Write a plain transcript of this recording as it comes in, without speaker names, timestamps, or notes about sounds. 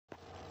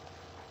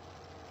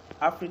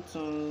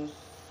Afritunes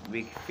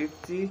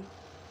WEEK50.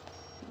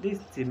 This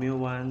is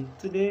TIMI01.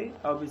 Today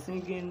I'll be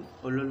singing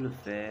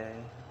Ololufe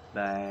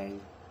by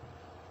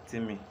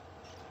TIMI.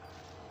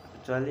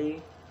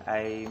 Actually,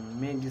 I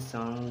made this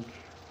song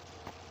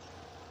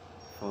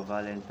for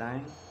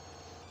Valentine.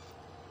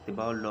 It's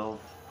about love.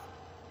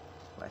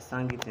 I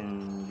sang it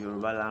in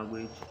Yoruba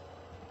language,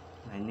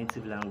 my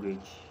native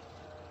language,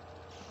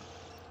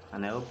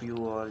 and I hope you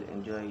all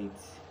enjoy it.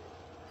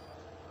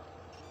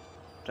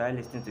 Try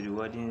listening to the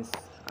wordings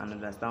and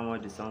understand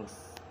what the song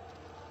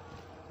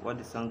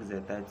is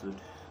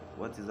entitled,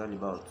 what it's all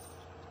about.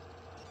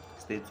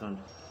 Stay tuned.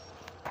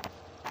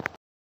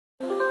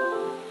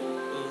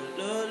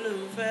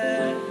 Ololufe,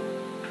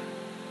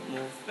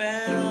 mo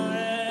fẹ́ràn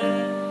rẹ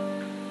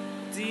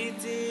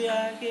títí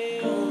ayé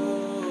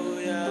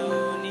òòyà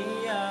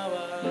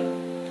oníyàwó.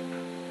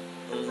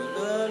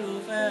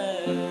 Ololufe,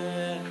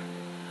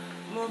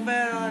 mo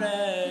fẹ́ràn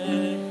rẹ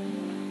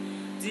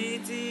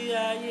títí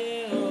ayé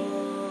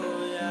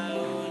òòyà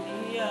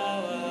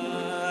oníyàwó.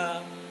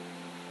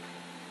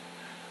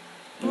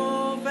 Mo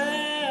fẹ́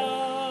ọ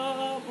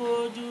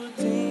bójú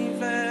tí ń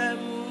fẹ́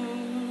mú.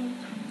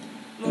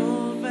 Mo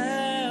fẹ́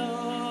ọ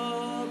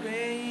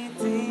bẹ́yìn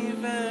tí ń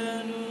fẹ́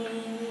nú.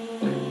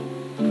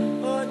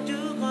 Ojú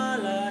kan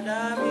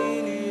làdá mi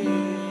ní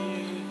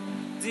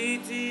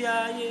títí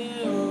ayé